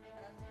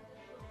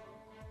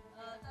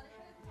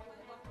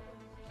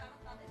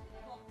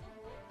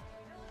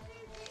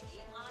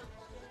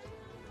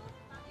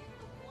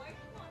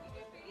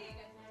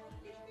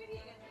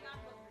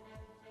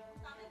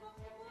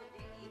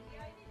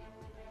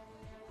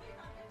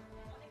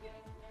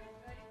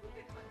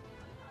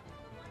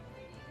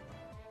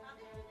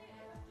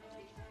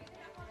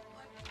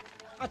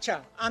 আচ্ছা,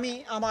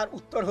 আমার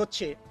উত্তর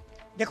হচ্ছে,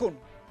 দেখুন,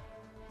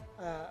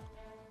 আহ,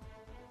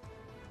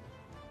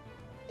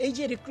 এই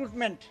যে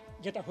রিক্রুটমেন্ট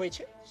যেটা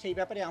হয়েছে সেই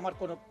ব্যাপারে আমার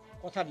কোনো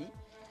কথা নেই,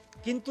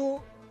 কিন্তু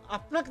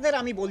আপনাদের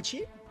আমি বলছি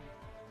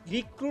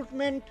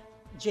রিক্রুটমেন্ট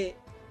যে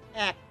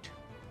অ্যাক্ট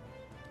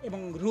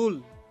এবং রুল,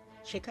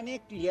 সেখানে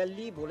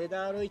ক্লিয়ারলি বলে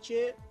দেওয়া রয়েছে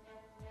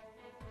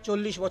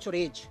 40 বছর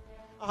এজ।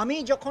 আমি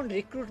যখন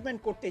রিক্রুটমেন্ট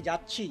করতে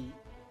যাচ্ছি,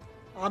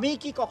 আমি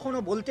কি কখনো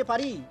বলতে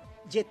পারি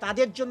যে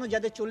তাদের জন্য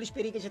যাদের 40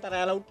 পেরিয়ে গেছে তারা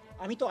অ্যালাউড?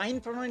 আমি তো আইন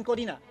প্রণয়ন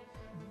করি না।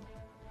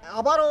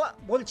 আবারও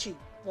বলছি,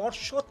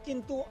 পর্ষদ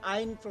কিন্তু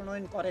আইন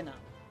প্রণয়ন করে না।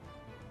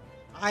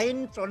 আইন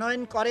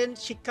প্রণয়ন করেন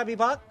শিক্ষা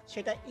বিভাগ,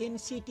 সেটা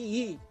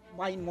এনসিটিই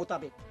আইন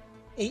মোতাবেক।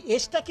 এই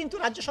এজটা কিন্তু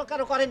রাজ্য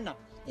সরকারও করেন না,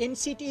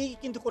 এনসিটিই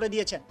কিন্তু করে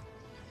দিয়েছেন।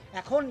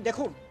 এখন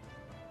দেখুন,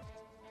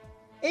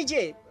 এই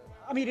যে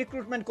আমি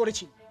রিক্রুটমেন্ট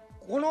করেছি,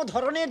 কোনো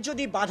ধরনের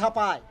যদি বাধা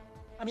পায়,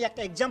 আমি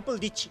একটা এক্সাম্পল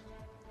দিচ্ছি,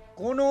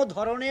 কোনো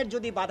ধরনের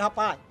যদি বাধা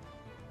পায়,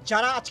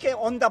 যারা আজকে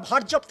on the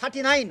verge of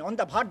 39, on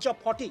the verge of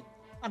 40,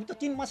 আমি তো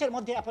 3 মাসের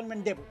মধ্যে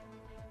অ্যাপয়েন্টমেন্ট দেব,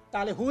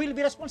 তাহলে who will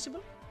be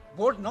responsible?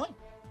 Board নয়,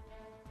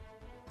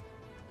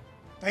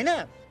 তাই না?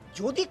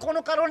 যদি কোনো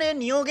কারণে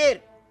নিয়োগের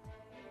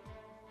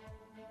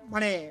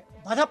মানে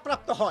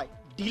বাধাপ্রাপ্ত হয়,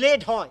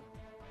 ডিলেড হয়,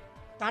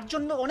 তার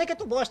জন্য অনেকে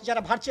তো বয়স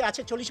যারা ভার্চে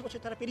আছে 40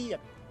 বছর, তারা পেরিয়ে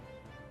যাবে।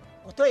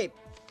 অতএব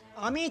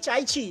আমি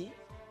চাইছি,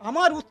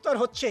 আমার উত্তর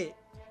হচ্ছে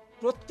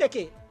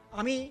প্রত্যেকে,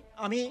 আমি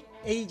আমি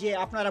এই যে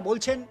আপনারা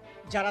বলছেন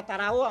যারা,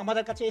 তারাও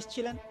আমাদের কাছে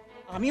এসেছিলেন,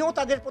 আমিও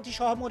তাদের প্রতি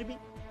সহমর্মী,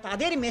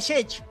 তাদের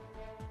মেসেজ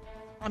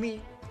আমি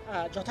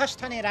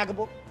যথাস্থানে রাখব।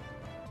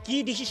 কি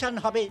ডিসিশন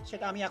হবে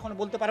সেটা আমি এখন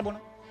বলতে পারবো না,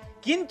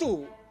 কিন্তু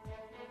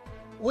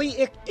ওই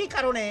একটি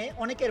কারণে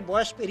অনেকের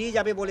বয়স পেরিয়ে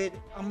যাবে বলে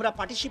আমরা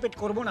পার্টিসিপেট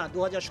করব না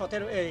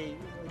 2017 এই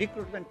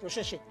রিক্রুটমেন্ট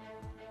প্রসেসে,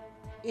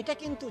 এটা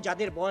কিন্তু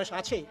যাদের বয়স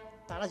আছে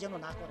তারা যেন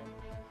না করেন।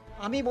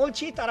 আমি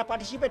বলছি তারা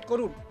পার্টিসিপেট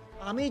করুন,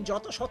 আমি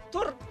যত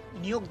সত্তর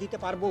নিয়োগ দিতে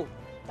পারবো,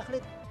 তাহলে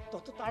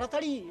তত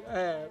তাড়াতাড়ি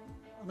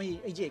আমি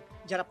এই যে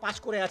যারা পাস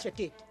করে আছে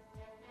টেট,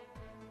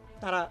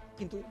 তারা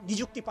কিন্তু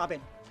নিযুক্তি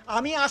পাবেন।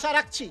 আমি আশা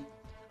রাখছি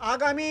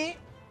আগামী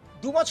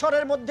 2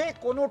 বছরের মধ্যে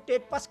কোনো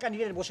টেট পাস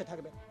ক্যান্ডিডেট বসে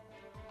থাকবে,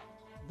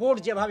 বোর্ড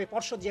যেভাবে,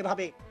 পর্ষদ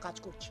যেভাবে কাজ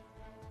করছে।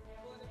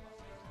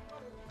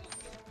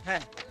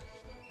 হ্যাঁ,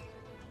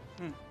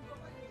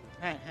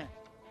 হ্যাঁ, হ্যাঁ।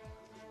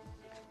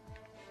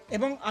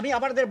 এবং আমি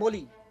আবারদের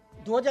বলি,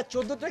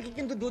 2014 থেকে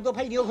কিন্তু 2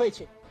 দফায় নিয়োগ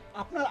হয়েছে।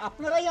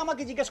 আপনারাই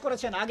আমাকে জিজ্ঞেস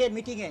করেছেন আগের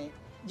মিটিংয়ে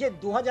যে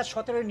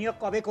 2017 নিয়োগ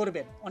কবে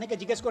করবেন, অনেকে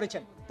জিজ্ঞেস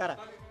করেছেন তারা।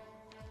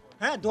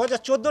 হ্যাঁ,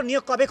 2014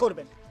 নিয়োগ কবে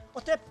করবেন?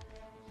 অতএব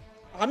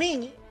আমি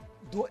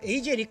এই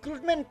যে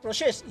রিক্রুটমেন্ট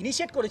প্রসেস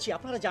ইনিশিয়েট করেছি,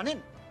 আপনারা জানেন,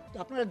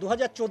 আপনারা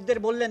 2014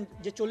 বললেন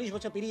যে 40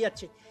 বছর পেরিয়ে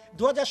যাচ্ছে,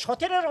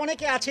 2017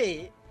 অনেকে আছে,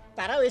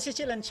 তারাও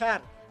এসেছিলেন, স্যার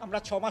আমরা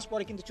 6 মাস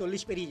পরে কিন্তু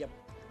 40 পেরিয়ে যাব,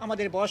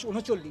 আমাদের বয়স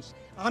 39।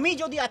 আমি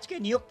যদি আজকে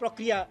নিয়োগ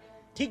প্রক্রিয়া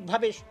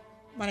ঠিকভাবে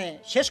মানে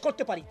শেষ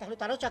করতে পারি, তাহলে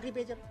তারাও চাকরি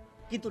পেয়ে যাবে।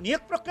 কিন্তু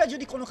নিয়োগ প্রক্রিয়া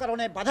যদি কোনো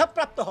কারণে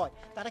বাধাপ্রাপ্ত হয়,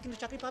 তারা কিন্তু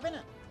চাকরি পাবে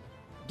না।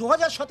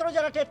 2017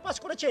 যারা টেট পাস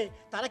করেছে,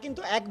 তারা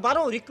কিন্তু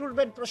একবারও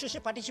রিক্রুটমেন্ট প্রসেসে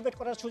পার্টিসিপেট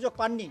করার সুযোগ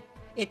পাননি।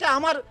 এটা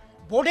আমার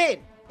বোর্ডের,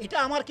 এটা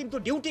আমার কিন্তু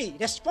ডিউটি,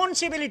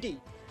 রেসপন্সিবিলিটি,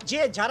 যে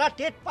যারা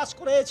টেট পাস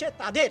করেছে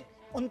তাদের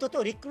অন্তত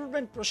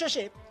রিক্রুটমেন্ট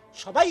প্রসেসে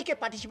সবাইকে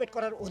পার্টিসিপেট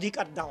করার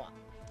অধিকার দেওয়া,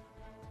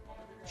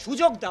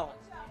 সুযোগ দেওয়া।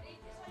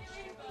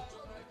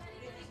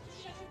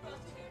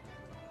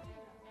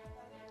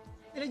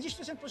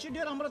 রেজিস্ট্রেশন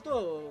প্রসিডিওর আমরা তো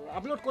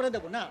আপলোড করে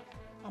দেবো না,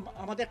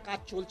 আমাদের কাজ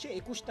চলছে।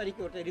 21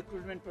 তারিখে ওটা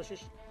রিক্রুটমেন্ট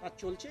প্রসেস কাজ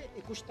চলছে,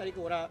 21 তারিখে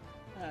ওরা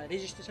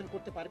রেজিস্ট্রেশন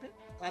করতে পারবে,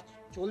 কাজ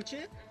চলছে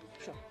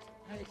সব।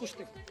 হ্যাঁ, 21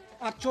 থেকে,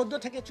 আর 14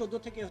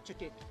 থেকে হচ্ছে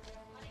টেট।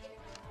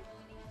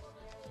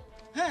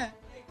 হ্যাঁ,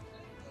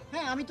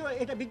 হ্যাঁ, আমি তো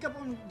এটা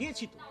বিজ্ঞাপন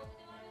দিয়েছি তো।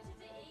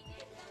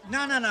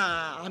 না, না, না,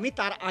 আমি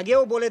তার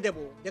আগেও বলে দেব,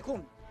 দেখুন,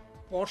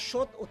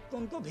 পর্ষদ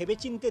অত্যন্ত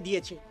ভেবেচিন্তে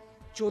দিয়েছে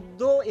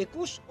 14,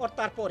 21 আর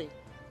তারপরে।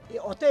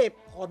 অতএব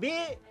কবে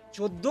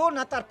 14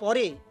 না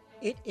তারপরে,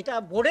 এটা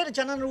বোর্ডের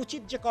জানানো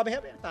উচিত যে কবে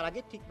হবে, তার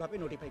আগে ঠিকভাবে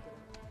নোটিফাই করে,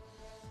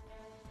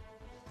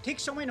 ঠিক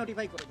সময়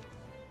নোটিফাই করে দেবে।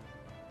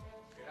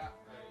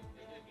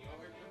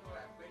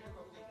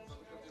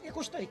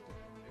 21 তারিখ,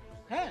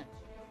 হ্যাঁ।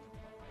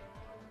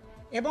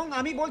 এবং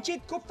আমি বলছি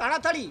খুব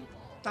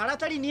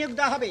তাড়াতাড়ি নিয়োগ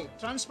দেওয়া হবে,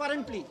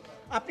 ট্রান্সপারেন্টলি।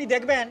 আপনি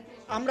দেখবেন,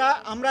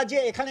 আমরা যে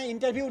এখানে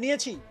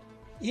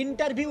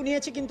ইন্টারভিউ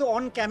নিয়েছি কিন্তু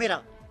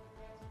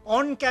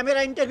অন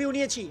ক্যামেরা ইন্টারভিউ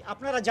নিয়েছি।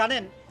 আপনারা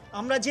জানেন,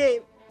 আমরা যে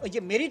ওই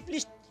যে মেরিট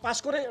লিস্ট পাস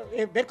করে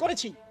বের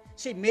করেছি,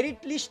 সেই মেরিট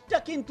লিস্টটা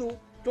কিন্তু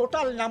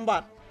টোটাল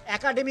নাম্বার,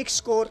 অ্যাকাডেমিক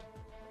স্কোর,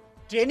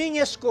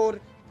 ট্রেনিংয়ের স্কোর,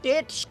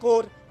 টেট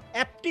স্কোর,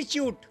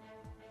 অ্যাপটিটিউড,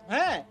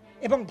 হ্যাঁ,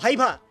 এবং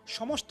ভাইভা,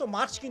 সমস্ত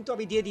মার্কস কিন্তু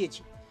আমি দিয়ে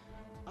দিয়েছি।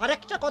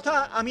 আরেকটা কথা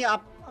আমি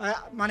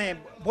মানে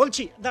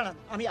বলছি, দাঁড়ান,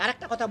 আমি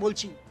আরেকটা কথা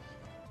বলছি,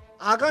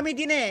 আগামী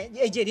দিনে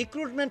এই যে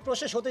রিক্রুটমেন্ট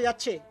প্রসেস হতে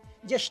যাচ্ছে,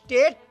 যে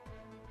স্টেট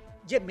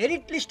যে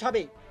মেরিট লিস্ট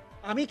হবে,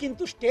 আমি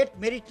কিন্তু স্টেট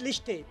মেরিট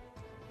লিস্টে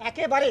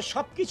একেবারে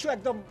সব কিছু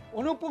একদম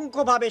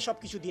অনুপুঙ্খভাবে সব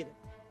কিছু দিয়ে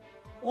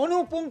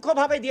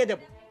দেব।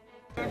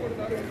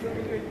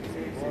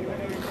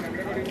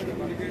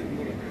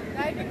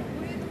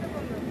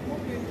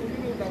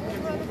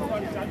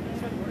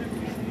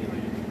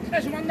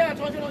 সুমনদা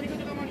চল ওইদিকে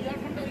তো আমার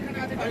ইয়ারফোনটা ওইখানে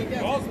আছে গাড়িতে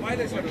ক্রস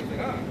ভায়োলেশন হচ্ছে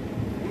না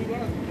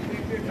ওইবার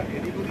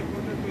এদিক ওদিক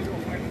করতে তো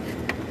এরকম হয় না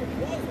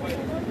ক্রস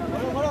ভায়োলেশন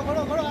ঘোরো ঘোরো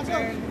ঘোরো ঘোরো আসো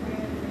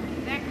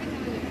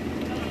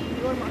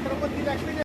মাথার উপর দিয়ে